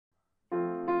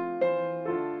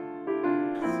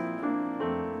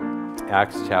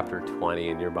Acts chapter 20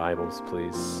 in your Bibles,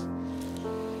 please.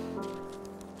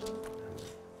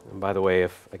 And by the way,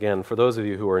 for those of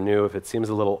you who are new, if it seems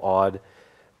a little odd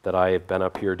that I've been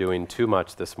up here doing too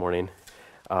much this morning,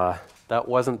 that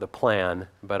wasn't the plan,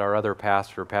 but our other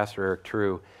pastor, Pastor Eric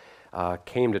True,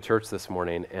 came to church this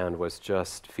morning and was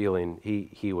just feeling,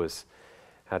 he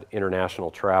had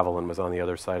international travel and was on the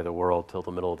other side of the world till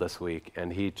the middle of this week,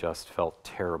 and he just felt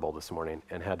terrible this morning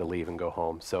and had to leave and go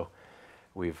home. So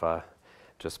we've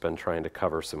just been trying to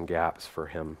cover some gaps for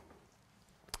him.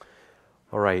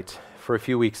 All right, for a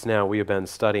few weeks now, we have been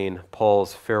studying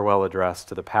Paul's farewell address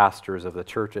to the pastors of the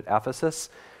church at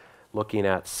Ephesus, looking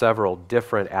at several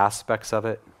different aspects of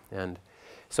it. And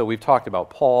so we've talked about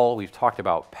Paul, we've talked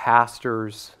about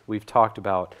pastors, we've talked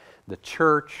about the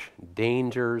church,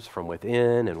 dangers from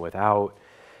within and without.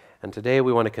 And today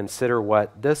we want to consider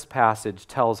what this passage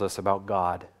tells us about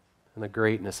God and the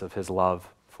greatness of his love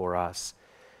for us.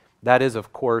 That is,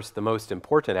 of course, the most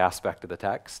important aspect of the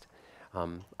text.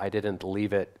 I didn't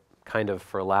leave it kind of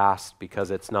for last because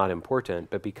it's not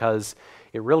important, but because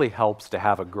it really helps to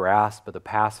have a grasp of the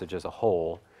passage as a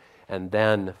whole and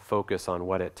then focus on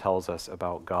what it tells us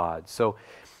about God. So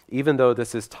even though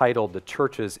this is titled The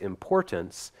Church's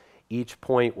Importance, each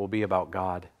point will be about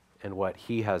God and what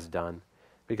he has done,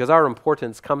 because our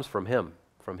importance comes from him,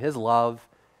 from his love,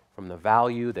 from the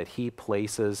value that he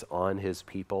places on his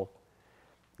people.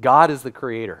 God is the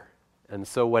creator, and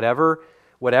so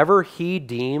whatever he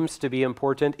deems to be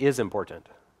important is important.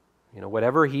 You know,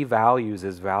 whatever he values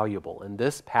is valuable, and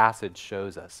this passage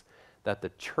shows us that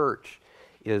the church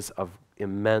is of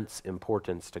immense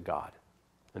importance to God.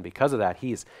 And because of that,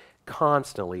 he's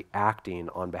constantly acting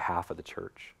on behalf of the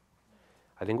church.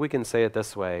 I think we can say it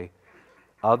this way: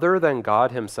 other than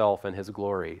God himself and his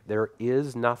glory, there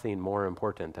is nothing more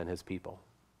important than his people,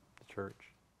 the church.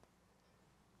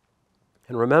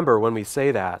 And remember, when we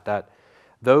say that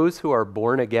those who are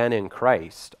born again in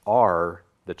Christ are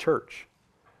the church.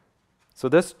 So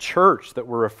this church that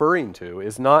we're referring to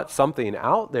is not something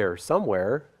out there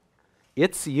somewhere.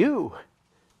 It's you.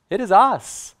 It is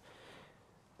us.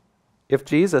 If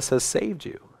Jesus has saved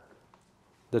you,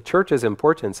 the church's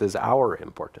importance is our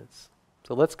importance.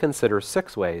 So let's consider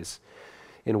 6 ways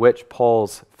in which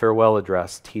Paul's farewell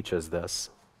address teaches this.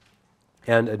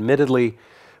 And admittedly,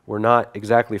 we're not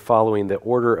exactly following the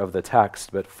order of the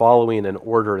text, but following an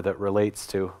order that relates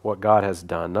to what God has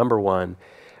done. Number 1,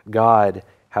 God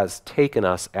has taken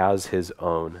us as his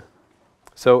own.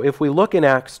 So if we look in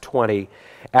Acts 20,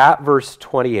 at verse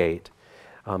 28,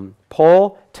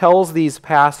 Paul tells these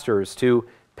pastors to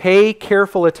pay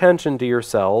careful attention to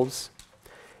yourselves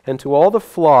and to all the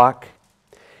flock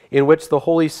in which the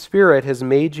Holy Spirit has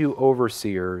made you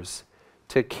overseers,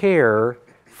 to care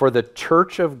for the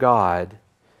church of God,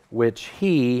 which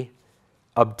he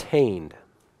obtained.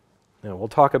 Now, we'll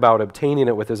talk about obtaining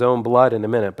it with his own blood in a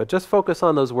minute, but just focus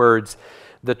on those words,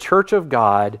 the church of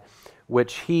God,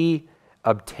 which he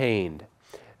obtained.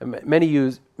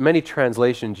 Many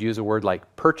translations use a word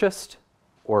like purchased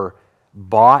or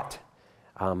bought,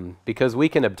 because we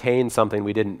can obtain something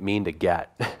we didn't mean to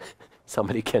get.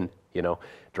 Somebody can,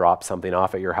 drop something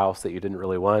off at your house that you didn't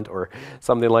really want, or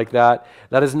something like that.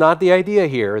 That is not the idea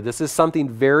here. This is something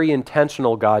very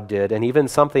intentional God did, and even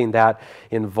something that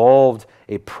involved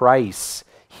a price.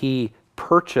 He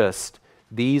purchased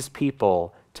these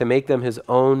people to make them his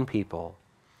own people.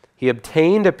 He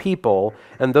obtained a people,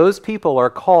 and those people are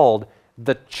called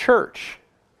the church.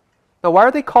 Now, why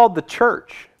are they called the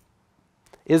church?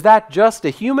 Is that just a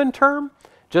human term?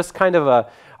 Just kind of a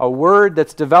word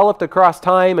that's developed across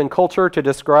time and culture to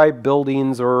describe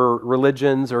buildings or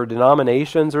religions or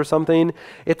denominations or something?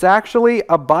 It's actually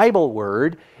a Bible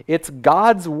word. It's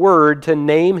God's word to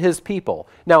name his people.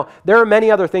 Now, there are many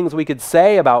other things we could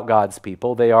say about God's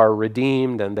people. They are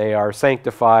redeemed and they are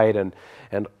sanctified and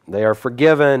they are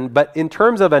forgiven. But in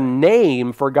terms of a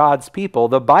name for God's people,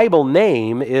 the Bible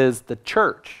name is the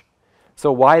church.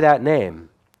 So why that name?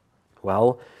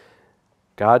 Well,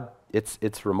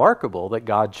 it's remarkable that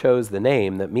God chose the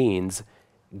name that means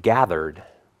gathered.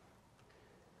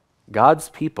 God's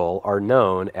people are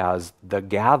known as the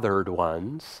gathered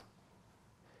ones,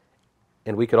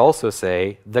 and we could also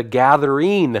say the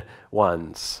gathering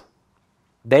ones.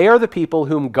 They are the people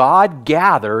whom God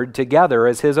gathered together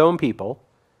as his own people.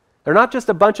 They're not just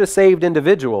a bunch of saved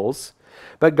individuals,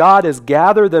 but God has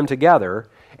gathered them together,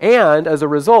 and as a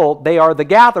result, they are the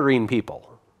gathering people.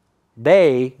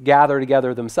 They gather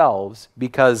together themselves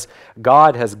because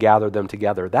God has gathered them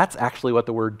together. That's actually what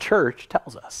the word church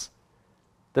tells us.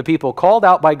 The people called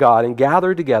out by God and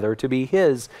gathered together to be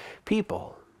his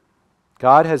people.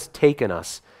 God has taken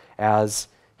us as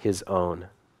his own.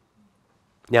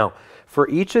 Now, for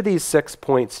each of these 6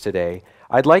 points today,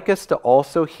 I'd like us to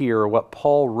also hear what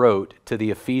Paul wrote to the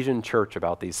Ephesian church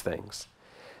about these things.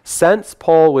 Since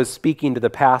Paul was speaking to the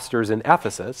pastors in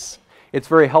Ephesus, it's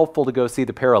very helpful to go see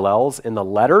the parallels in the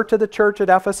letter to the church at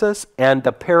Ephesus, and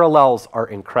the parallels are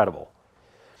incredible.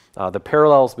 The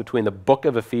parallels between the book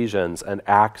of Ephesians and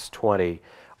Acts 20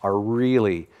 are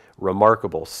really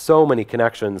remarkable. So many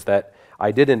connections that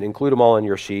I didn't include them all in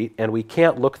your sheet, and we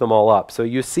can't look them all up. So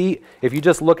you see, if you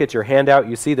just look at your handout,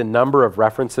 you see the number of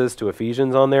references to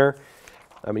Ephesians on there.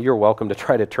 I mean, you're welcome to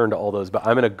try to turn to all those, but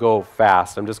I'm going to go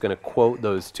fast. I'm just going to quote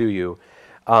those to you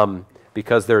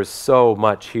because there's so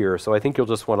much here. So I think you'll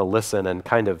just want to listen and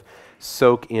kind of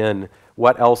soak in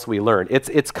what else we learned.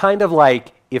 It's kind of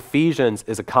like Ephesians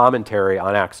is a commentary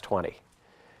on Acts 20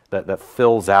 that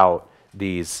fills out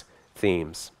these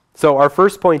themes. So our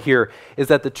first point here is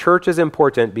that the church is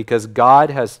important because God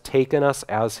has taken us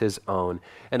as his own.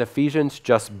 And Ephesians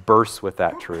just bursts with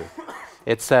that truth.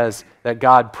 It says that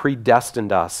God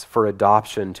predestined us for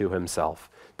adoption to himself,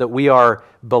 that we are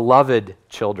beloved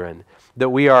children, that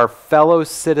we are fellow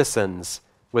citizens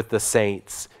with the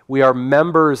saints. We are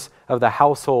members of the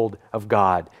household of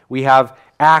God. We have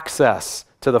access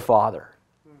to the Father.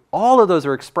 All of those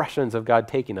are expressions of God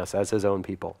taking us as his own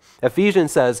people.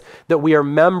 Ephesians says that we are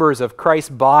members of Christ's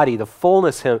body, the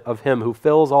fullness of him who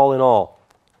fills all in all.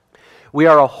 We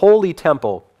are a holy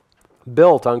temple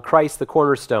built on Christ the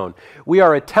cornerstone. We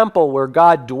are a temple where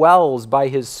God dwells by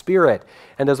his Spirit.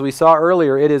 And as we saw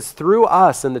earlier, it is through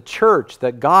us in the church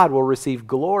that God will receive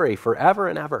glory forever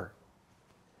and ever.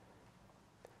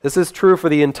 This is true for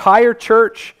the entire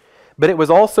church, but it was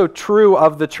also true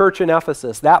of the church in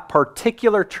Ephesus. That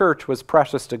particular church was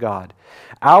precious to God.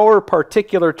 Our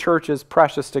particular church is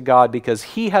precious to God because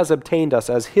he has obtained us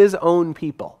as his own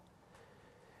people,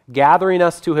 gathering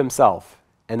us to himself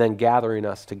and then gathering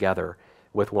us together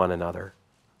with one another.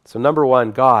 So number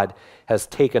one, God has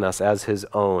taken us as his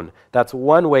own. That's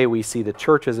one way we see the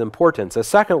church's importance. A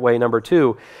second way, number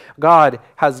two, God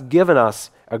has given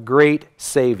us a great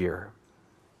Savior.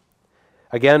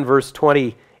 Again, verse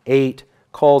 28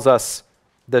 calls us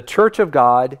the church of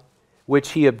God,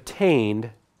 which he obtained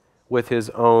with his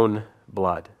own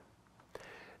blood.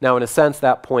 Now, in a sense,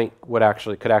 that point could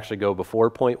actually go before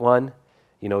point one.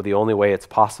 You know, the only way it's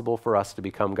possible for us to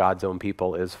become God's own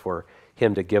people is for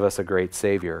him to give us a great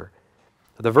Savior.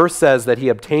 The verse says that he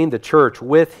obtained the church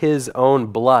with his own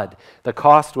blood. The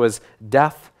cost was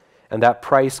death, and that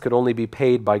price could only be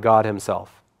paid by God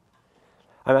himself.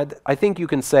 I think you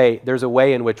can say there's a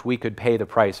way in which we could pay the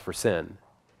price for sin.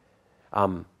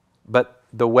 But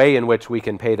the way in which we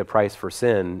can pay the price for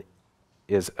sin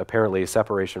is apparently a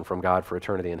separation from God for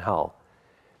eternity in hell.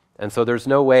 And so there's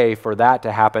no way for that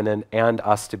to happen and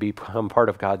us to become part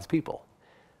of God's people.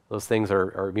 Those things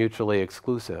are mutually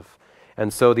exclusive.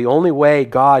 And so the only way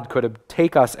God could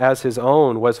take us as his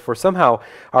own was for somehow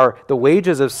the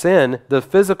wages of sin, the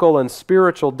physical and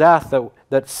spiritual death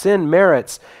that sin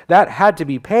merits, that had to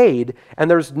be paid, and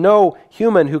there's no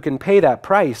human who can pay that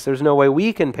price. There's no way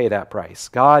we can pay that price.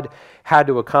 God had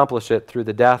to accomplish it through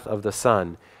the death of the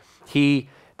Son. The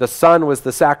Son was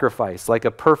the sacrifice, like a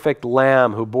perfect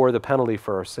lamb who bore the penalty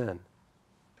for our sin.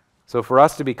 So for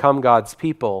us to become God's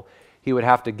people, he would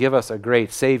have to give us a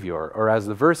great Savior, or as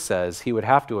the verse says, he would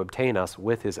have to obtain us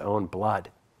with his own blood.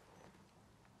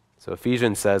 So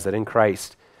Ephesians says that in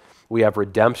Christ we have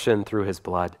redemption through his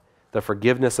blood, the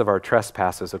forgiveness of our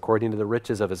trespasses according to the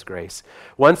riches of his grace.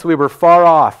 Once we were far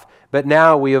off, but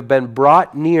now we have been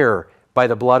brought near by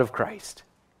the blood of Christ.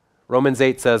 Romans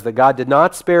 8 says that God did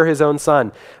not spare his own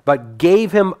Son, but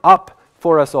gave him up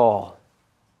for us all.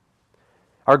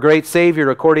 Our great Savior,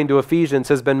 according to Ephesians,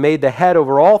 has been made the head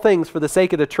over all things for the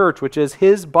sake of the church, which is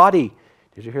his body.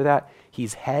 Did you hear that?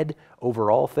 He's head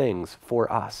over all things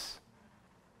for us.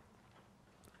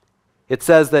 It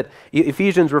says that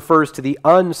Ephesians refers to the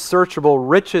unsearchable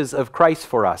riches of Christ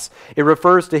for us. It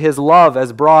refers to his love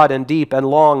as broad and deep and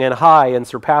long and high and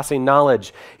surpassing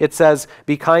knowledge. It says,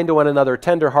 be kind to one another,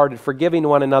 tenderhearted, forgiving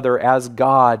one another as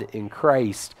God in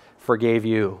Christ forgave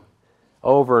you.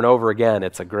 Over and over again,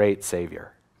 it's a great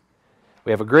Savior.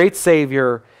 We have a great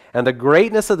Savior, and the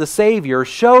greatness of the Savior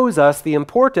shows us the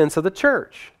importance of the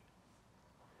church.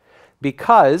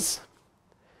 Because,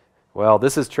 well,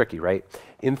 this is tricky, right?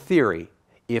 In theory,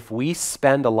 if we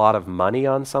spend a lot of money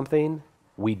on something,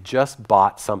 we just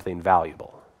bought something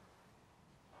valuable.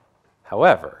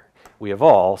 However, we have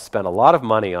all spent a lot of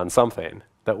money on something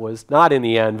that was not in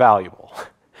the end valuable,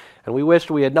 and we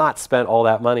wished we had not spent all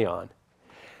that money on.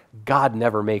 God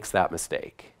never makes that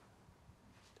mistake.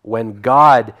 When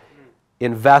God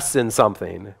invests in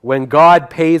something, when God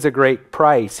pays a great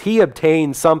price, he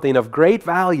obtains something of great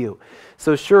value.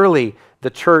 So surely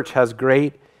the church has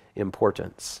great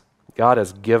importance. God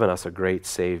has given us a great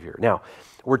Savior. Now,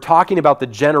 we're talking about the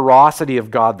generosity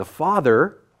of God the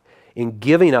Father in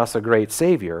giving us a great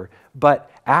Savior, but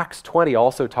Acts 20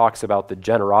 also talks about the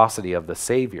generosity of the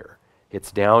Savior.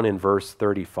 It's down in verse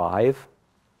 35.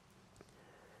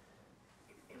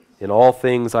 In all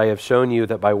things I have shown you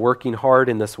that by working hard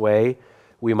in this way,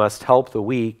 we must help the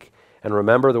weak, and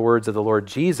remember the words of the Lord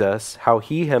Jesus, how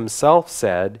he himself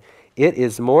said, it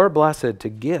is more blessed to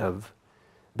give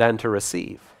than to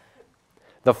receive.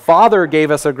 The Father gave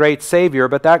us a great Savior,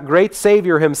 but that great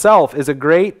Savior himself is a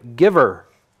great giver.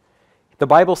 The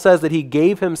Bible says that he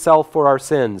gave himself for our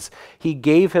sins. He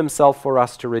gave himself for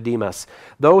us to redeem us.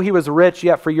 Though he was rich,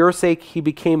 yet for your sake he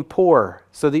became poor,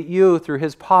 so that you, through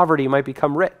his poverty, might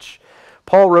become rich.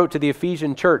 Paul wrote to the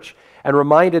Ephesian church and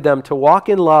reminded them to walk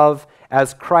in love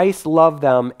as Christ loved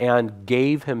them and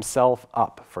gave himself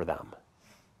up for them.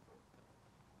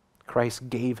 Christ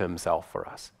gave himself for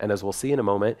us. And as we'll see in a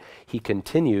moment, he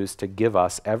continues to give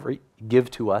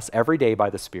to us every day by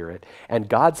the Spirit. And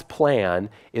God's plan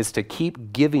is to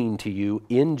keep giving to you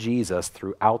in Jesus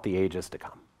throughout the ages to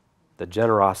come. The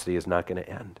generosity is not going to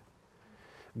end.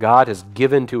 God has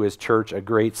given to his church a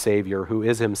great Savior who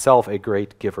is himself a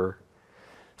great giver.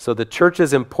 So the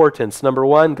church's importance, number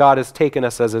one, God has taken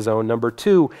us as his own. Number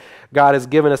two, God has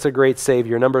given us a great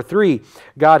Savior. Number three,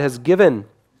 God has given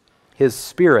his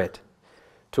Spirit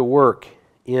to work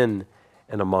in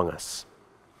and among us.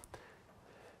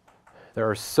 There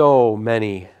are so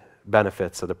many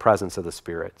benefits of the presence of the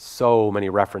Spirit, so many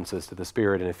references to the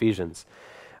Spirit in Ephesians.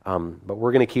 But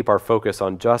we're going to keep our focus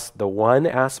on just the one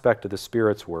aspect of the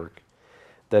Spirit's work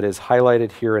that is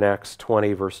highlighted here in Acts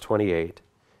 20, verse 28.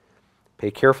 Pay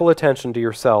careful attention to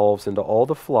yourselves and to all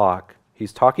the flock.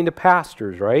 He's talking to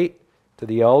pastors, right? To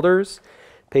the elders.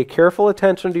 Pay careful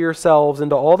attention to yourselves and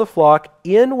to all the flock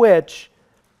in which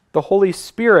the Holy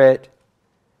Spirit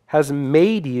has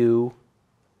made you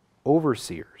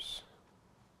overseers.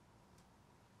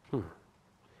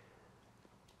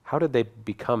 How did they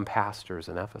become pastors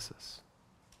in Ephesus?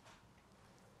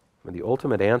 And the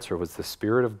ultimate answer was the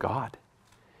Spirit of God.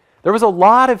 There was a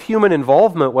lot of human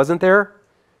involvement, wasn't there?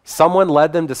 Someone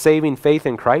led them to saving faith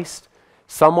in Christ.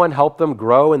 Someone helped them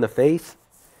grow in the faith.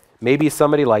 Maybe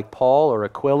somebody like Paul or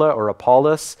Aquila or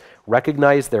Apollos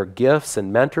recognized their gifts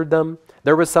and mentored them.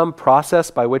 There was some process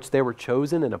by which they were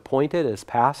chosen and appointed as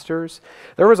pastors.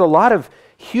 There was a lot of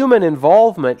human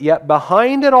involvement, yet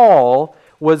behind it all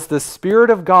was the Spirit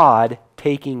of God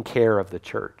taking care of the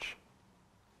church.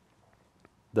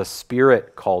 The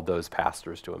Spirit called those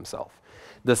pastors to himself.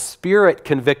 The Spirit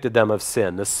convicted them of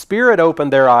sin. The Spirit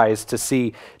opened their eyes to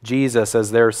see Jesus as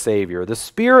their Savior. The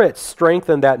Spirit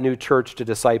strengthened that new church to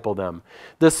disciple them.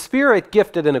 The Spirit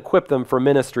gifted and equipped them for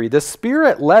ministry. The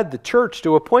Spirit led the church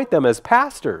to appoint them as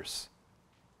pastors.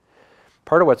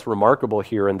 Part of what's remarkable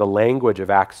here in the language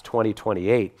of Acts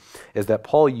 20:28 is that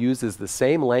Paul uses the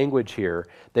same language here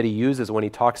that he uses when he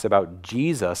talks about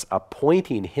Jesus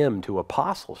appointing him to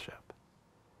apostleship.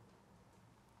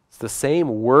 It's the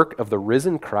same work of the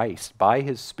risen Christ by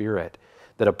his Spirit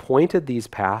that appointed these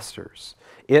pastors.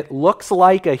 It looks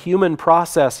like a human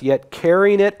process, yet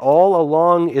carrying it all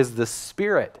along is the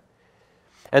Spirit.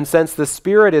 And since the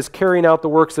Spirit is carrying out the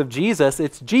works of Jesus,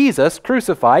 it's Jesus,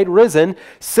 crucified, risen,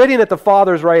 sitting at the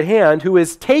Father's right hand, who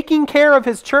is taking care of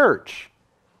his church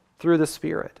through the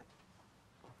Spirit.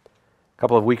 A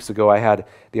couple of weeks ago, I had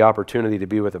the opportunity to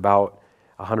be with about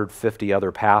 150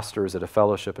 other pastors at a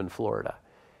fellowship in Florida.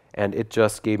 And it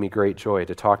just gave me great joy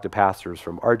to talk to pastors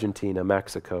from Argentina,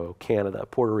 Mexico, Canada,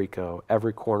 Puerto Rico,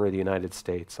 every corner of the United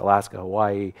States, Alaska,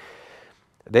 Hawaii.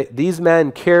 These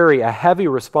men carry a heavy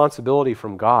responsibility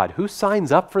from God. Who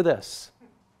signs up for this?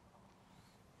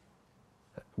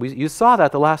 You saw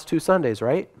that the last 2 Sundays,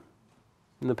 right?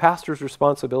 And the pastor's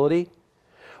responsibility.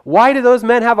 Why do those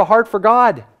men have a heart for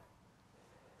God?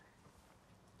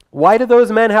 Why do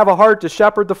those men have a heart to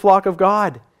shepherd the flock of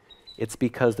God? It's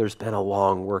because there's been a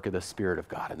long work of the Spirit of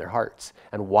God in their hearts.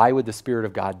 And why would the Spirit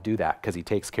of God do that? Because he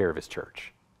takes care of his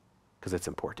church. Because it's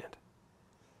important.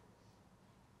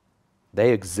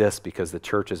 They exist because the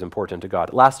church is important to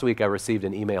God. Last week I received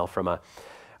an email from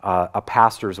a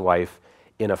pastor's wife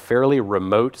in a fairly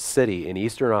remote city in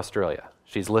Eastern Australia.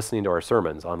 She's listening to our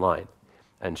sermons online.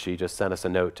 And she just sent us a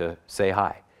note to say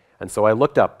hi. And so I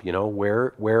looked up,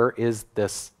 where is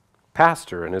this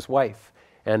pastor and his wife?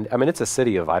 And I mean, it's a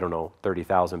city of,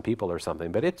 30,000 people or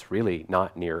something, but it's really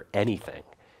not near anything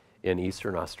in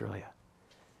Eastern Australia.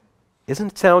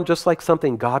 Doesn't it sound just like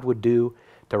something God would do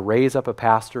to raise up a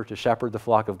pastor to shepherd the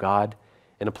flock of God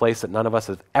in a place that none of us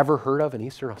have ever heard of in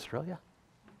Eastern Australia?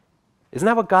 Isn't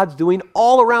that what God's doing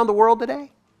all around the world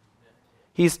today?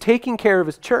 He's taking care of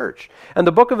his church. And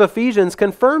the book of Ephesians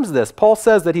confirms this. Paul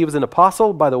says that he was an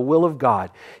apostle by the will of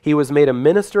God. He was made a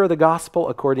minister of the gospel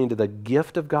according to the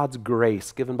gift of God's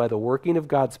grace given by the working of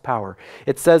God's power.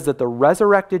 It says that the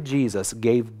resurrected Jesus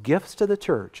gave gifts to the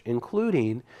church,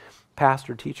 including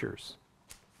pastor teachers.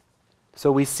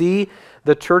 So we see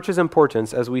the church's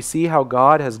importance as we see how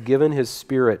God has given his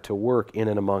Spirit to work in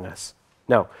and among us.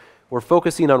 Now, we're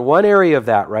focusing on one area of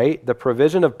that, right? The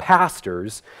provision of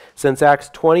pastors, since Acts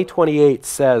 20:28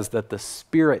 says that the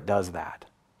Spirit does that.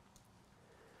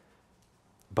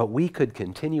 But we could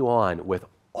continue on with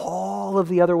all of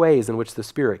the other ways in which the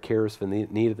Spirit cares for the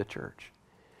need of the church,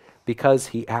 because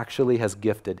he actually has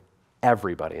gifted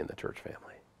everybody in the church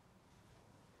family.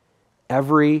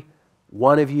 Every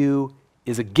one of you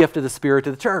is a gift of the Spirit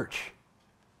to the church.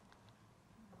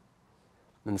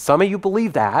 And some of you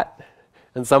believe that,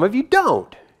 and some of you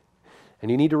don't.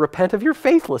 And you need to repent of your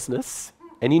faithlessness,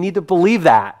 and you need to believe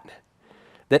that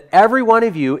every one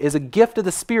of you is a gift of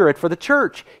the Spirit for the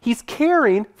church. He's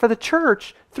caring for the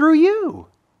church through you.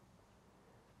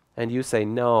 And you say,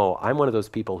 no, I'm one of those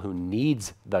people who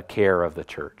needs the care of the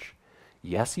church.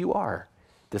 Yes, you are.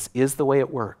 This is the way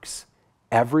it works.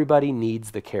 Everybody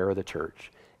needs the care of the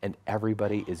church, and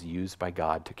everybody is used by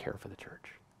God to care for the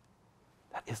church.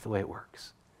 That is the way it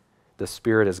works. The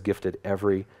Spirit has gifted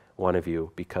every one of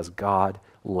you because God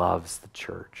loves the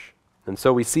church. And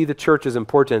so we see the church's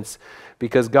importance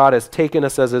because God has taken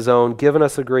us as his own, given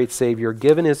us a great Savior,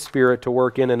 given his Spirit to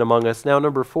work in and among us. Now,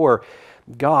 number 4,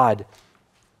 God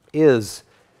is.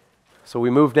 So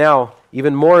we move now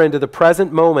even more into the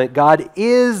present moment. God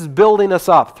is building us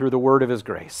up through the word of his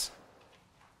grace.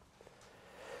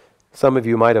 Some of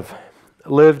you might have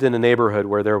lived in a neighborhood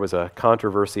where there was a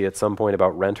controversy at some point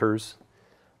about renters.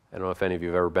 I don't know if any of you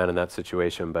have ever been in that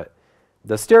situation, but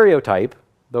the stereotype,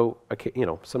 though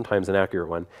sometimes an accurate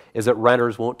one, is that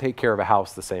renters won't take care of a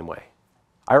house the same way.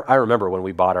 I remember when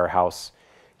we bought our house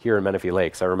here in Menifee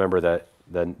Lakes, I remember that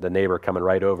the neighbor coming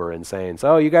right over and saying,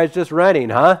 so you guys just renting,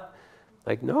 huh?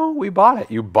 Like, no, we bought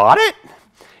it. You bought it?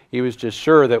 He was just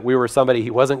sure that we were somebody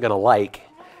he wasn't going to like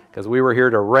because we were here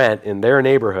to rent in their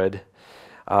neighborhood.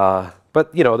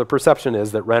 But, the perception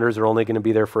is that renters are only going to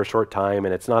be there for a short time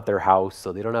and it's not their house,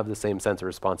 so they don't have the same sense of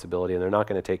responsibility and they're not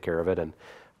going to take care of it. And,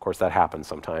 of course, that happens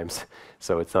sometimes.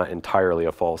 So it's not entirely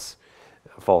a false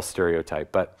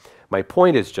stereotype. But my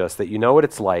point is just that you know what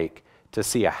it's like to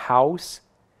see a house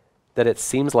that it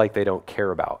seems like they don't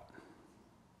care about.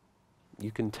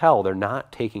 You can tell they're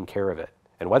not taking care of it.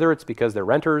 And whether it's because they're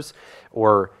renters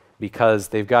or because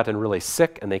they've gotten really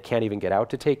sick and they can't even get out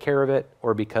to take care of it,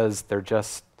 or because they're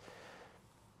just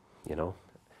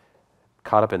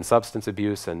caught up in substance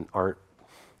abuse and aren't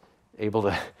able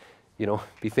to,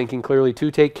 be thinking clearly to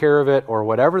take care of it, or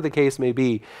whatever the case may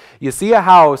be. You see a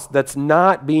house that's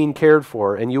not being cared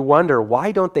for, and you wonder,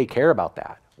 why don't they care about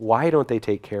that? Why don't they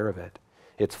take care of it?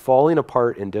 It's falling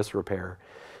apart in disrepair.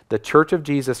 The Church of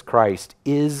Jesus Christ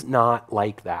is not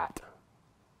like that.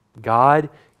 God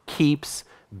keeps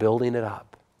building it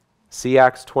up. See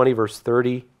Acts 20, verse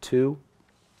 32.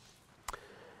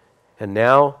 And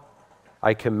now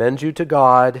I commend you to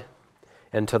God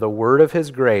and to the word of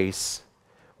his grace,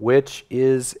 which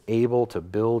is able to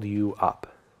build you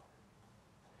up.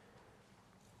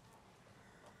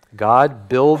 God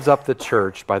builds up the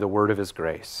church by the word of his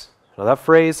grace. Now that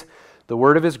phrase, the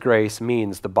word of his grace,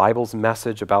 means the Bible's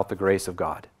message about the grace of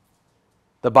God.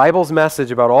 The Bible's message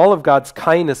about all of God's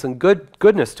kindness and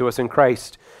goodness to us in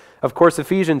Christ. Of course,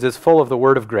 Ephesians is full of the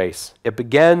word of grace. It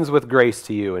begins with grace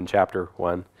to you in chapter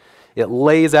 1. It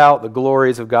lays out the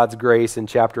glories of God's grace in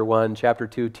chapter 1. Chapter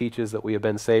 2 teaches that we have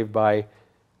been saved by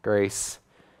grace,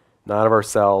 not of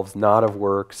ourselves, not of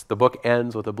works. The book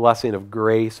ends with a blessing of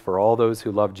grace for all those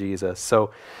who love Jesus.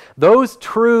 So those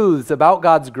truths about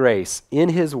God's grace in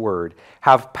his word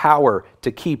have power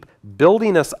to keep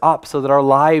building us up so that our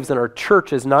lives and our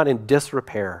church is not in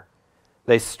disrepair.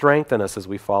 They strengthen us as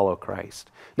we follow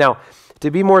Christ. Now, to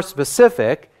be more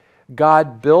specific,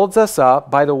 God builds us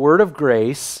up by the word of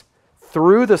grace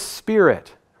through the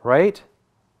Spirit, right?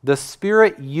 The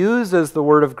Spirit uses the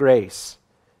word of grace.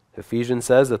 Ephesians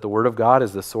says that the word of God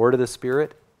is the sword of the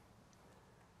Spirit.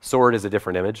 Sword is a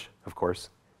different image, of course.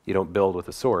 You don't build with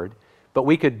a sword. But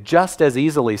we could just as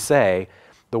easily say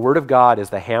the word of God is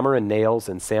the hammer and nails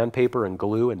and sandpaper and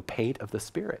glue and paint of the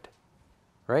Spirit,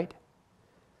 right?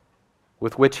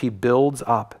 With which he builds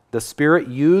up. The Spirit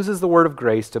uses the word of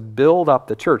grace to build up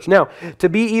the church. Now, to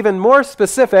be even more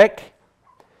specific,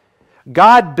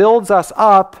 God builds us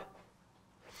up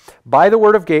by the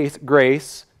word of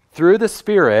grace, through the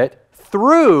Spirit,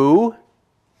 through,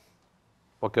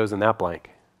 what goes in that blank?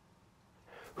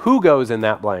 Who goes in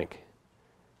that blank?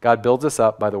 God builds us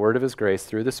up by the word of his grace,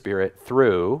 through the Spirit,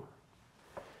 through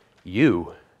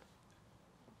you.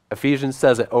 Ephesians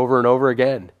says it over and over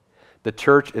again. The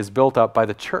church is built up by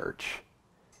the church.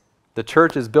 The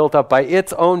church is built up by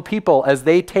its own people as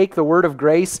they take the word of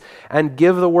grace and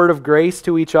give the word of grace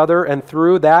to each other, and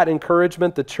through that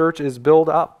encouragement, the church is built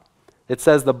up. It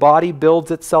says the body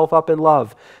builds itself up in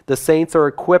love. The saints are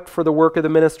equipped for the work of the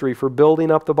ministry, for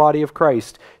building up the body of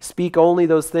Christ. Speak only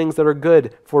those things that are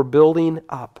good for building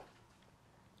up.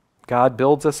 God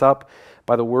builds us up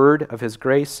by the word of his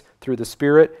grace, through the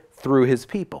Spirit, through his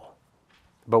people.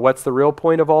 But what's the real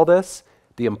point of all this?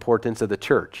 The importance of the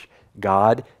church.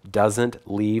 God doesn't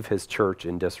leave his church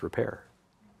in disrepair.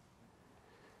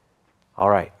 All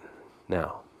right,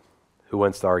 now, who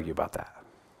wants to argue about that?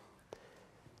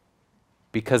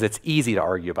 Because it's easy to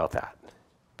argue about that.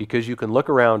 Because you can look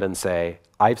around and say,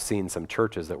 I've seen some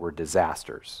churches that were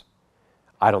disasters.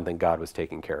 I don't think God was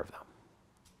taking care of them.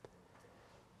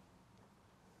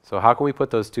 So how can we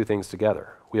put those two things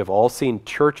together? We have all seen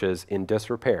churches in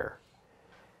disrepair,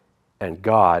 and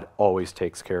God always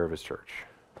takes care of his church.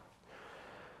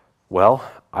 Well,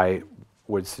 I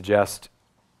would suggest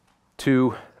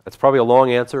two, that's probably a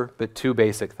long answer, but two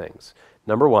basic things.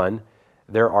 Number one,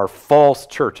 there are false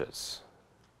churches.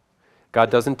 God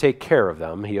doesn't take care of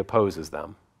them, he opposes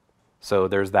them. So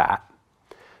there's that.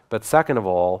 But second of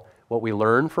all, what we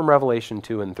learn from Revelation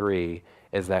 2 and 3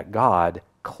 is that God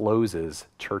closes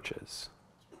churches.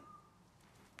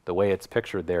 The way it's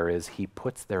pictured there is he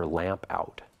puts their lamp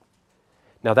out.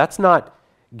 Now that's not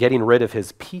getting rid of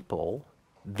his people,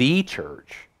 the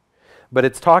church, but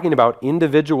it's talking about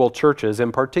individual churches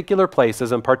in particular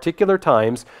places and particular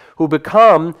times who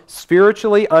become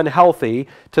spiritually unhealthy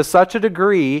to such a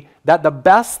degree that the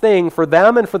best thing for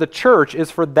them and for the church is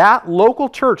for that local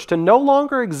church to no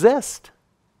longer exist.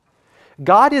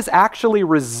 God is actually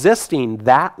resisting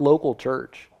that local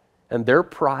church and their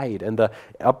pride and the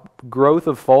growth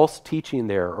of false teaching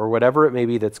there, or whatever it may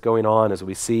be that's going on, as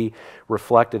we see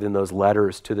reflected in those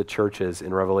letters to the churches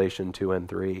in Revelation 2 and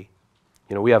 3.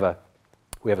 You know, we have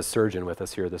a surgeon with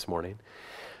us here this morning.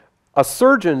 A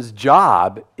surgeon's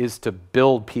job is to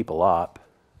build people up.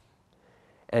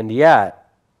 And yet,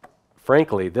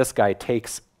 frankly, this guy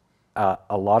takes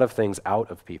a lot of things out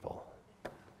of people.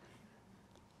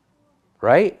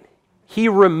 Right? He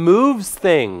removes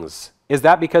things. Is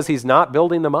that because he's not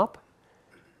building them up?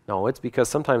 No, it's because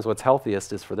sometimes what's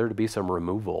healthiest is for there to be some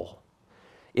removal.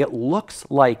 It looks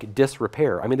like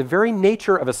disrepair. I mean, the very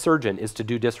nature of a surgeon is to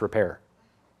do disrepair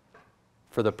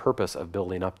for the purpose of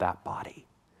building up that body.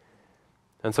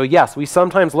 And so yes, we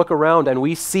sometimes look around and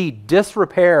we see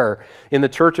disrepair in the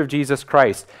church of Jesus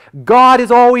Christ. God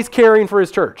is always caring for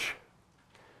his church.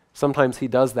 Sometimes he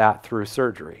does that through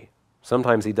surgery.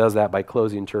 Sometimes he does that by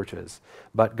closing churches.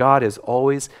 But God is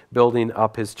always building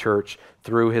up his church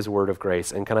through his word of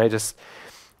grace. And can I just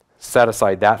set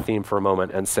aside that theme for a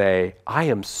moment and say, I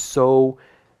am so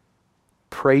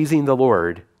praising the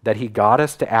Lord that he got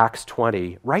us to Acts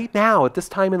 20 right now at this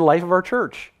time in the life of our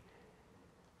church.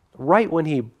 Right when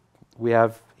he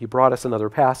brought us another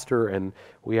pastor and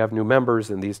we have new members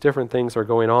and these different things are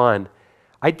going on.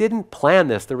 I didn't plan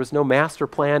this. There was no master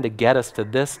plan to get us to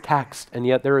this text, and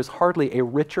yet there is hardly a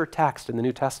richer text in the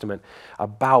New Testament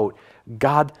about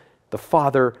God the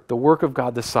Father, the work of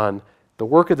God the Son, the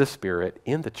work of the Spirit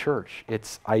in the church.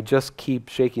 I just keep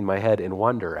shaking my head in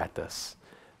wonder at this,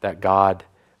 that God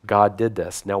did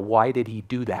this. Now, why did he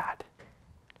do that?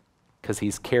 Because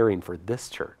he's caring for this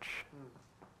church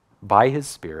by his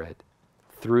Spirit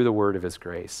through the word of his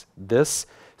grace. This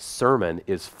sermon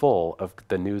is full of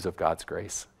the news of God's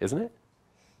grace, isn't it?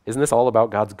 Isn't this all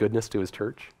about God's goodness to his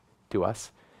church, to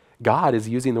us? God is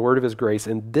using the word of his grace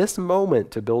in this moment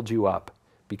to build you up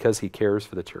because he cares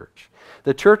for the church.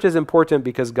 The church is important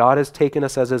because God has taken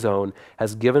us as his own,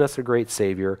 has given us a great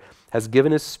Savior, has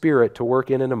given his Spirit to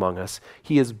work in and among us.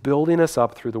 He is building us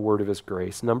up through the word of his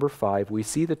grace. Number 5, we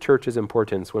see the church's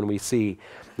importance when we see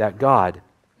that God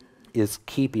is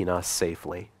keeping us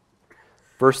safely.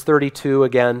 Verse 32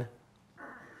 again,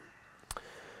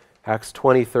 Acts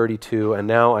 20:32, and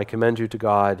now I commend you to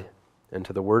God and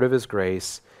to the word of his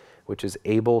grace, which is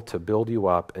able to build you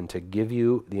up and to give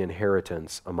you the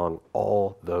inheritance among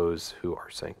all those who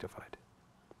are sanctified.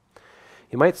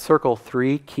 You might circle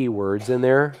 3 key words in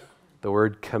there, the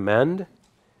word commend,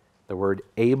 the word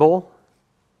able,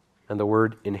 and the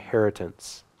word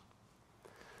inheritance.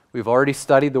 We've already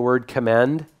studied the word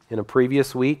commend in a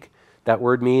previous week, That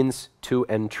word means to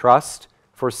entrust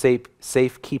for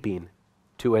safekeeping.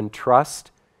 To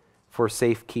entrust for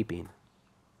safekeeping.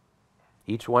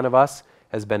 Each one of us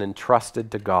has been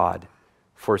entrusted to God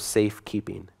for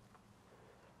safekeeping.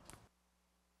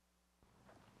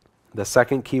 The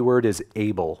second key word is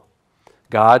able.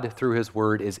 God, through his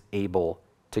word, is able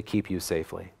to keep you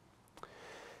safely.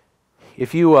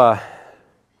 If you,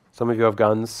 some of you have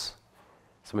guns,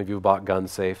 some of you have bought gun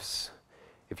safes.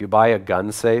 If you buy a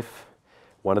gun safe,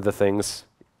 one of the things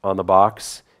on the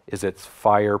box is its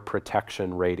fire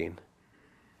protection rating.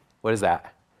 What is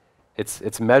that?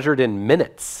 It's measured in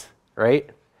minutes, right?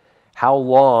 How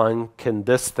long can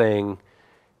this thing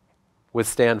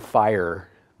withstand fire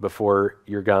before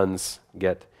your guns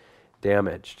get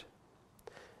damaged?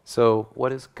 So,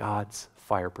 what is God's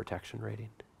fire protection rating?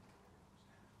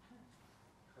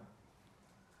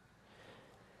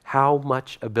 How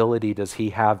much ability does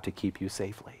he have to keep you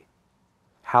safely?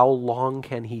 How long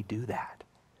can he do that?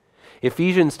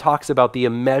 Ephesians talks about the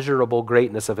immeasurable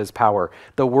greatness of his power,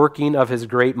 the working of his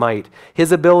great might,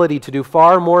 his ability to do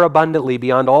far more abundantly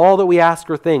beyond all that we ask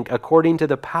or think, according to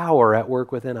the power at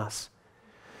work within us.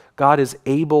 God is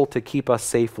able to keep us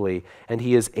safely, and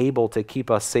he is able to keep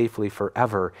us safely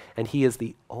forever, and he is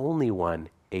the only one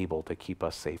able to keep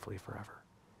us safely forever.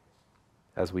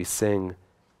 As we sing,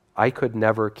 I could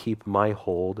never keep my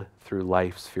hold through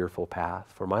life's fearful path,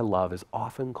 for my love is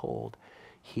often cold.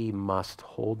 He must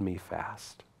hold me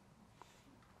fast.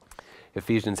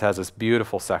 Ephesians has this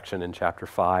beautiful section in chapter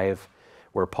 5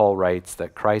 where Paul writes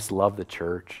that Christ loved the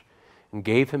church and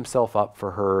gave himself up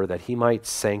for her that he might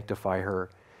sanctify her,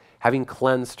 having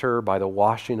cleansed her by the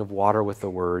washing of water with the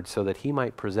word, so that he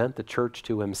might present the church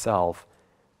to himself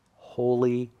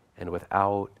holy and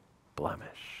without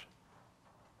blemish.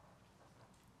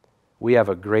 We have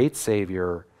a great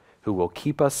Savior who will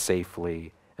keep us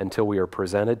safely until we are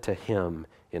presented to him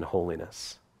in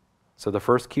holiness. So the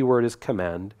first key word is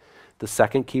commend. The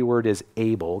second key word is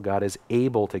able. God is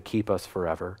able to keep us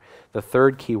forever. The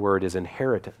third key word is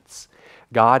inheritance.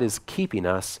 God is keeping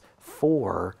us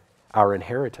for our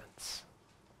inheritance.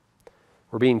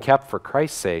 We're being kept for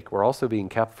Christ's sake. We're also being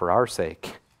kept for our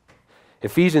sake.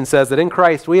 Ephesians says that in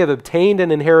Christ we have obtained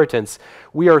an inheritance.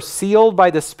 We are sealed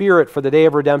by the Spirit for the day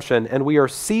of redemption, and we are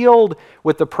sealed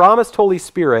with the promised Holy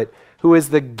Spirit, who is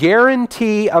the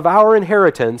guarantee of our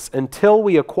inheritance until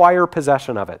we acquire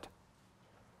possession of it.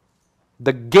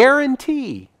 The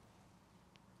guarantee.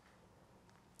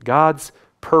 God's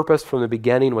purpose from the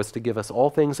beginning was to give us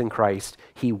all things in Christ.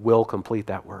 He will complete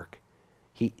that work.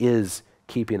 He is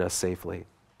keeping us safely.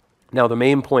 Now, the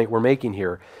main point we're making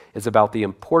here is about the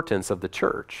importance of the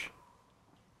church.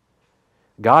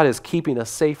 God is keeping us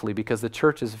safely because the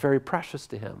church is very precious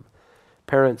to him.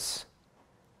 Parents,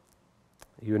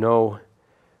 you know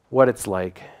what it's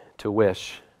like to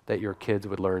wish that your kids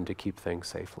would learn to keep things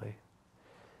safely.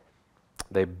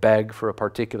 They beg for a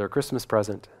particular Christmas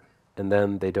present, and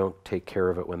then they don't take care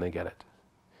of it when they get it.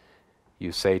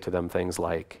 You say to them things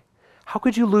like, "How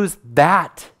could you lose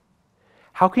that?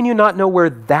 How can you not know where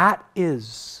that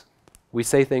is?" We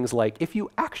say things like, "If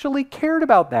you actually cared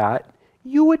about that,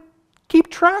 you would keep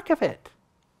track of it.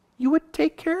 You would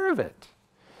take care of it.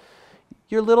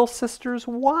 Your little sister's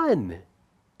one.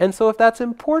 And so if that's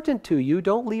important to you,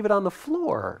 don't leave it on the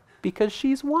floor because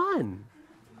she's one."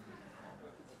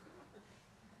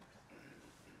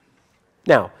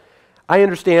 Now, I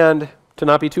understand, to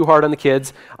not be too hard on the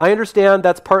kids, I understand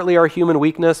that's partly our human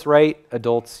weakness, right?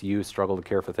 Adults, you struggle to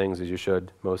care for things as you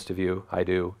should. Most of you, I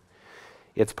do.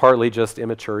 It's partly just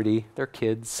immaturity. They're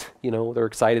kids, they're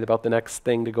excited about the next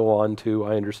thing to go on to.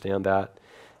 I understand that.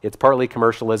 It's partly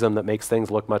commercialism that makes things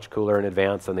look much cooler in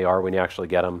advance than they are when you actually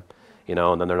get them,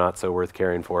 and then they're not so worth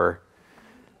caring for.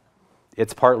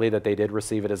 It's partly that they did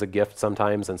receive it as a gift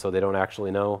sometimes, and so they don't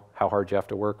actually know how hard you have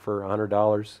to work for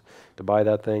 $100 to buy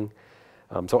that thing.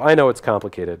 So I know it's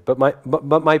complicated, but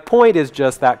my point is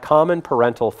just that common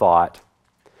parental thought.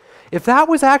 If that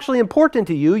was actually important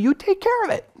to you, you'd take care of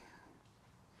it.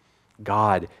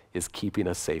 God is keeping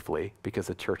us safely because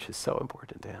the church is so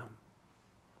important to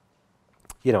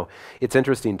him. It's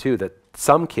interesting too that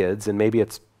some kids, and maybe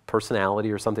it's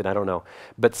personality or something, I don't know,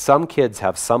 but some kids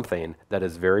have something that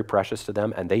is very precious to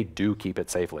them and they do keep it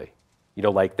safely.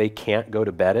 Like they can't go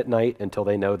to bed at night until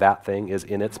they know that thing is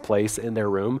in its place in their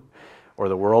room, or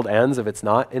the world ends if it's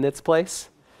not in its place.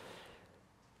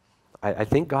 I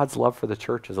think God's love for the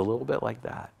church is a little bit like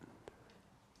that.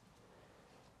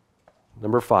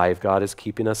 Number 5, God is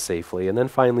keeping us safely. And then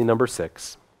finally, number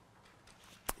 6,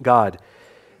 God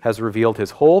has revealed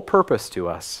his whole purpose to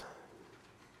us.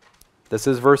 This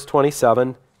is verse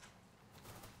 27.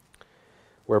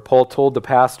 where Paul told the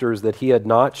pastors that he had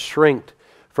not shrinked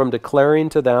from declaring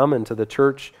to them and to the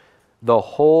church the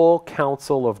whole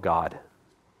counsel of God.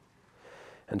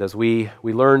 And as we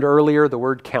learned earlier, the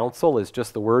word counsel is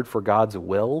just the word for God's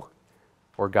will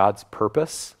or God's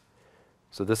purpose.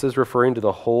 So this is referring to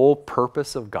the whole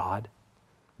purpose of God.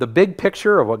 The big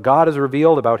picture of what God has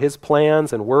revealed about his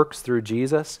plans and works through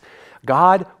Jesus.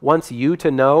 God wants you to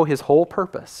know his whole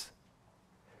purpose.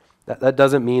 That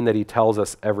doesn't mean that he tells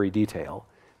us every detail,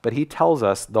 but he tells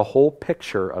us the whole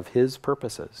picture of his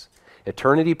purposes.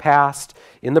 Eternity past,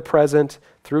 in the present,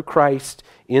 through Christ,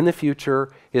 in the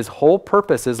future. His whole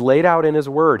purpose is laid out in his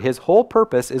word. His whole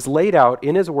purpose is laid out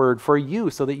in his word for you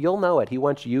so that you'll know it. He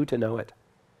wants you to know it.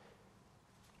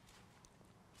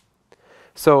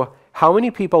 So, how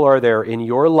many people are there in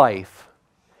your life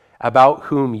about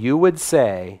whom you would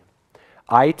say,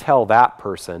 I tell that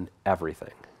person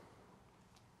everything?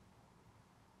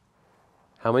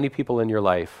 How many people in your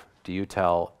life do you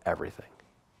tell everything?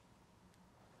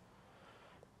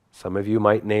 Some of you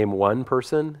might name one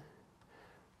person,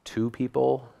 two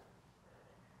people.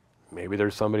 Maybe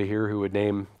there's somebody here who would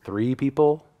name three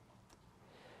people.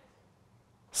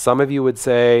 Some of you would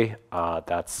say,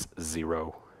 that's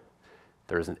zero.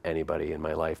 There isn't anybody in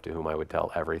my life to whom I would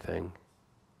tell everything.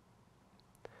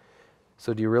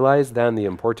 So do you realize then the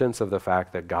importance of the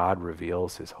fact that God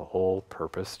reveals his whole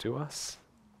purpose to us?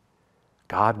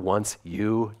 God wants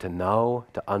you to know,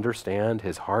 to understand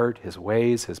his heart, his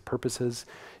ways, his purposes,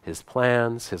 his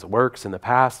plans, his works in the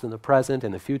past and the present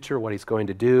and the future, what he's going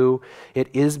to do. It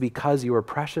is because you are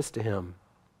precious to him.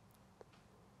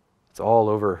 It's all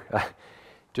over.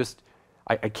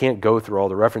 I can't go through all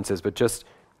the references, but just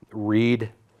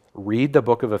read the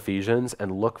book of Ephesians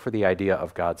and look for the idea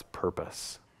of God's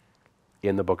purpose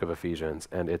in the book of Ephesians,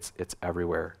 and it's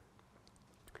everywhere.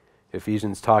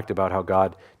 Ephesians talks about how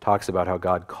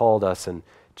God called us and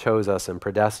chose us and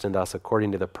predestined us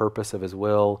according to the purpose of his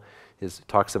will. It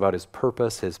talks about his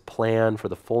purpose, his plan for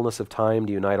the fullness of time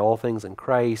to unite all things in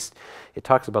Christ. It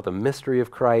talks about the mystery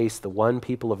of Christ, the one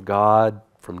people of God,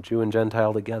 from Jew and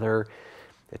Gentile together.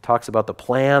 It talks about the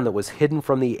plan that was hidden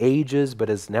from the ages but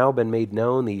has now been made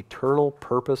known, the eternal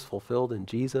purpose fulfilled in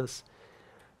Jesus.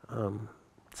 It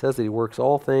says that he works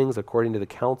all things according to the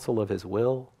counsel of his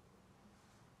will,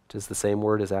 which is the same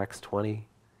word as Acts 20.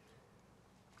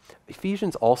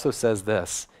 Ephesians also says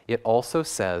this. It also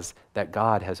says that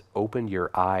God has opened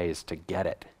your eyes to get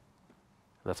it.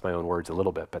 That's my own words a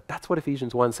little bit, but that's what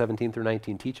Ephesians 1:17 through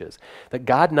 19 teaches. That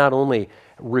God not only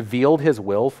revealed his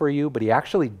will for you, but he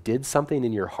actually did something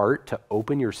in your heart to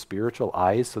open your spiritual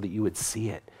eyes so that you would see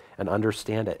it and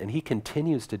understand it. And he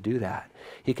continues to do that.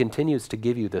 He continues to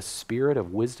give you the spirit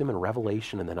of wisdom and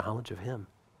revelation and the knowledge of him,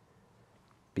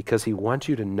 because he wants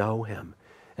you to know him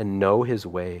and know his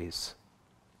ways.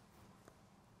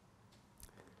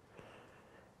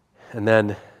 And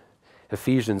then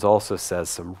Ephesians also says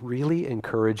some really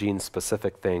encouraging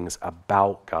specific things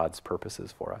about God's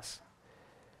purposes for us.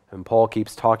 And Paul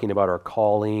keeps talking about our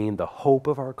calling, the hope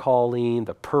of our calling,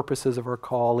 the purposes of our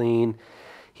calling.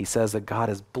 He says that God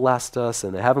has blessed us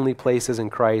in the heavenly places in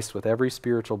Christ with every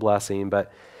spiritual blessing,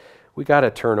 but we got to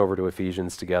turn over to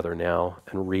Ephesians together now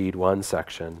and read one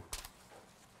section.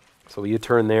 So will you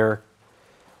turn there?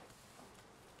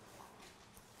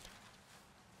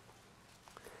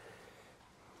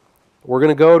 We're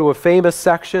going to go to a famous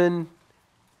section.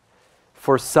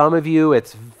 For some of you,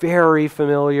 it's very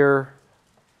familiar,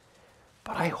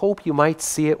 but I hope you might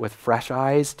see it with fresh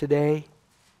eyes today,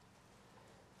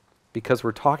 because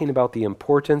we're talking about the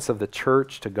importance of the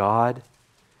church to God,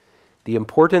 the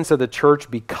importance of the church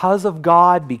because of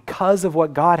God, because of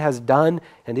what God has done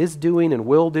and is doing and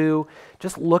will do.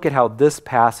 Just look at how this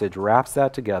passage wraps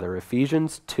that together.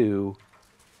 Ephesians 2,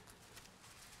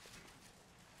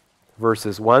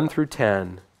 verses 1 through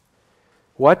 10.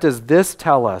 What does this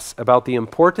tell us about the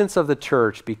importance of the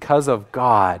church because of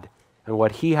God and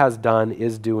what he has done,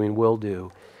 is doing, will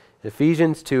do?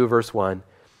 Ephesians 2, verse 1.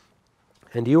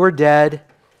 And you were dead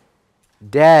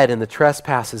in the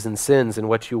trespasses and sins in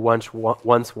which you once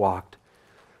walked,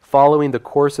 following the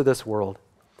course of this world,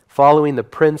 following the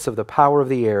prince of the power of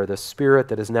the air, the spirit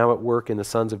that is now at work in the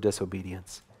sons of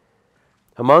disobedience,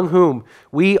 among whom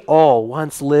we all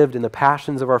once lived in the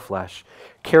passions of our flesh,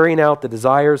 carrying out the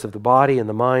desires of the body and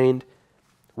the mind.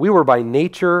 We were by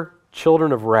nature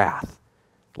children of wrath,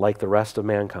 like the rest of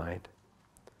mankind.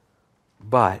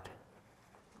 But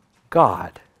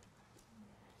God,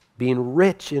 being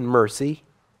rich in mercy,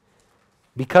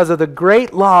 because of the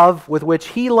great love with which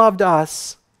he loved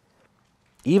us,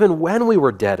 even when we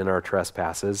were dead in our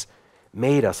trespasses,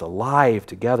 made us alive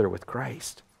together with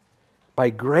Christ. By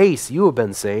grace you have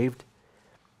been saved,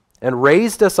 and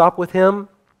raised us up with him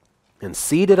and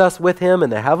seated us with him in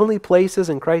the heavenly places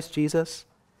in Christ Jesus,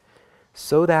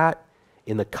 so that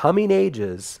in the coming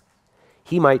ages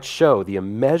he might show the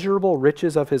immeasurable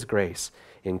riches of his grace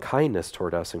in kindness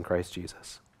toward us in Christ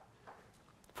Jesus.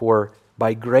 For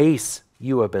by grace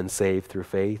you have been saved through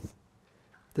faith.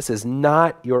 This is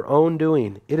not your own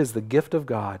doing. It is the gift of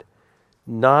God,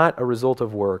 not a result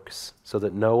of works, so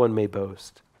that no one may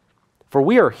boast. For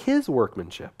we are his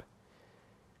workmanship,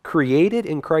 created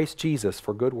in Christ Jesus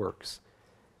for good works,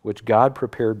 which God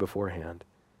prepared beforehand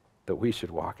that we should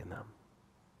walk in them.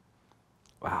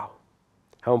 Wow.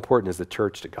 How important is the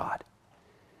church to God?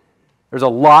 There's a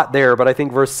lot there, but I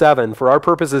think verse 7, for our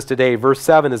purposes today, verse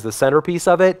 7 is the centerpiece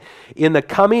of it. In the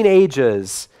coming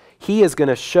ages, he is going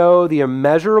to show the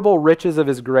immeasurable riches of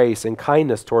his grace and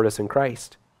kindness toward us in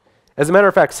Christ. As a matter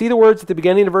of fact, see the words at the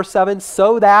beginning of verse 7,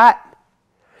 so that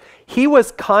he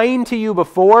was kind to you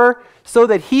before, so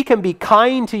that he can be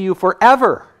kind to you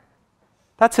forever.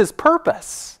 That's his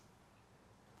purpose.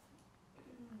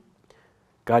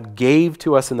 God gave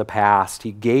to us in the past.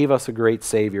 He gave us a great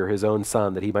Savior, his own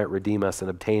Son, that he might redeem us and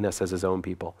obtain us as his own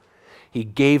people. He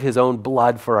gave his own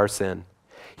blood for our sin.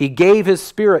 He gave his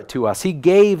Spirit to us. He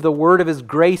gave the word of his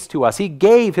grace to us. He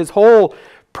gave his whole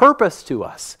purpose to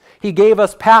us. He gave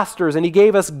us pastors, and he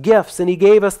gave us gifts, and he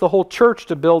gave us the whole church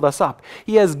to build us up.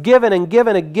 He has given and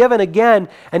given and given again,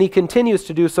 and he continues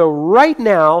to do so right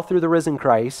now through the risen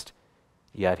Christ,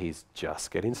 yet he's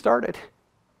just getting started.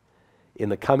 In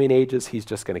the coming ages, he's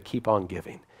just going to keep on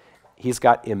giving. He's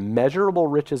got immeasurable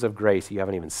riches of grace you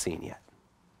haven't even seen yet.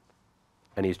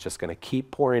 And he's just going to keep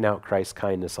pouring out Christ's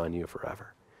kindness on you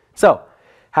forever. So,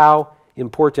 how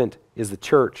important is the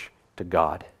church to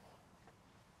God?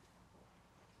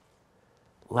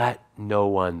 Let no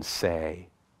one say,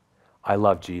 I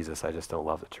love Jesus, I just don't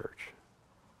love the church.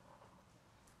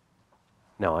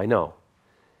 Now, I know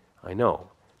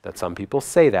that some people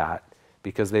say that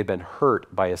because they've been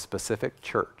hurt by a specific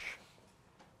church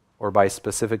or by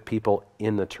specific people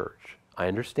in the church. I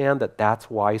understand that that's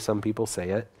why some people say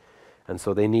it, and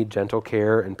so they need gentle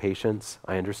care and patience.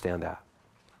 I understand that.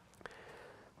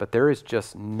 But there is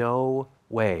just no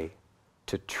way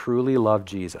to truly love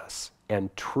Jesus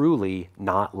and truly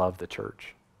not love the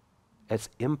church. It's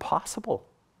impossible.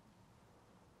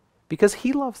 Because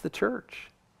he loves the church.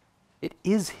 It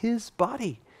is his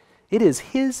body. It is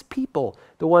his people,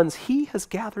 the ones he has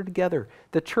gathered together.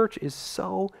 The church is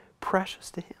so precious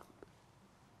to him.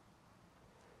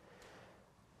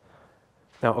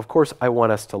 Now, of course, I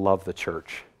want us to love the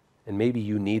church. And maybe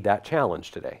you need that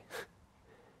challenge today.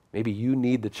 Maybe you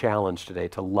need the challenge today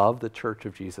to love the church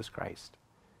of Jesus Christ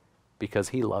because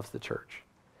he loves the church.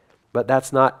 But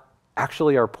that's not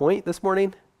actually our point this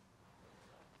morning.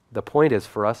 The point is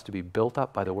for us to be built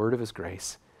up by the word of his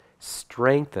grace,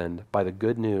 strengthened by the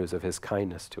good news of his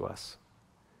kindness to us.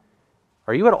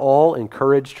 Are you at all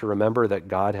encouraged to remember that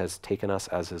God has taken us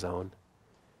as his own?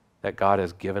 That God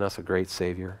has given us a great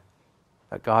Savior?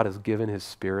 That God has given his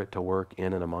Spirit to work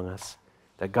in and among us?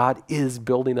 That God is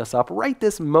building us up right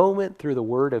this moment through the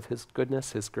word of his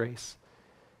goodness, his grace?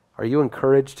 Are you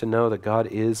encouraged to know that God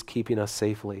is keeping us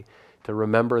safely, to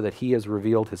remember that he has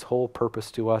revealed his whole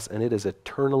purpose to us, and it is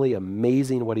eternally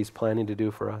amazing what he's planning to do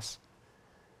for us?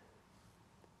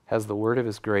 Has the word of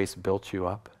his grace built you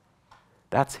up?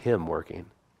 That's him working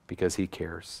because he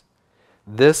cares.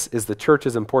 This is the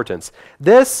church's importance.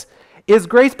 This is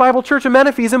Grace Bible Church of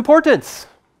Menifee's importance.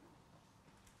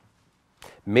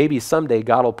 Maybe someday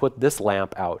God will put this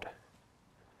lamp out.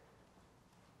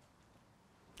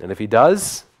 And if he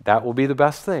does, that will be the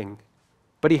best thing.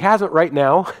 But he hasn't right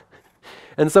now.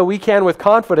 And so we can with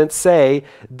confidence say,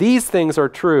 these things are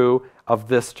true of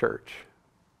this church.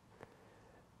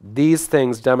 These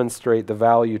things demonstrate the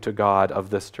value to God of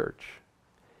this church.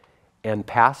 And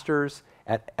pastors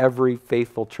at every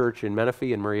faithful church in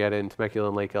Menifee and Marietta and Temecula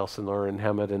and Lake Elsinore and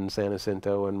Hemet and San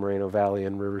Jacinto and Moreno Valley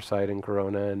and Riverside and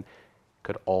Corona and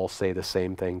could all say the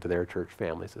same thing to their church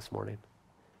families this morning.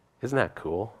 Isn't that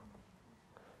cool?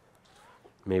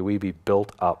 May we be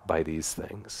built up by these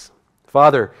things.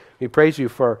 Father, we praise you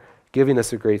for giving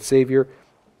us a great Savior.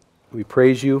 We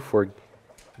praise you for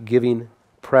giving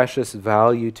precious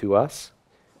value to us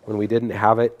when we didn't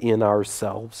have it in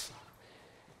ourselves.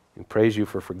 We praise you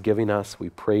for forgiving us. We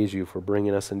praise you for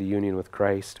bringing us into union with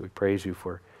Christ. We praise you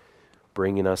for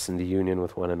bringing us into union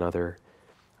with one another.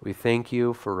 We thank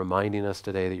you for reminding us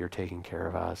today that you're taking care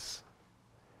of us.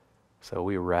 So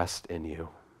we rest in you.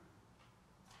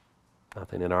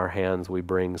 Nothing in our hands we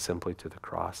bring, simply to the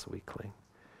cross we cling.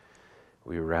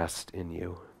 We rest in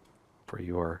you, for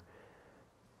you are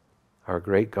our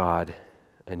great God,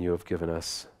 and you have given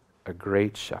us a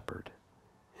great shepherd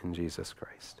in Jesus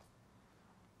Christ.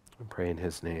 I pray in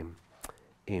his name.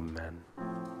 Amen.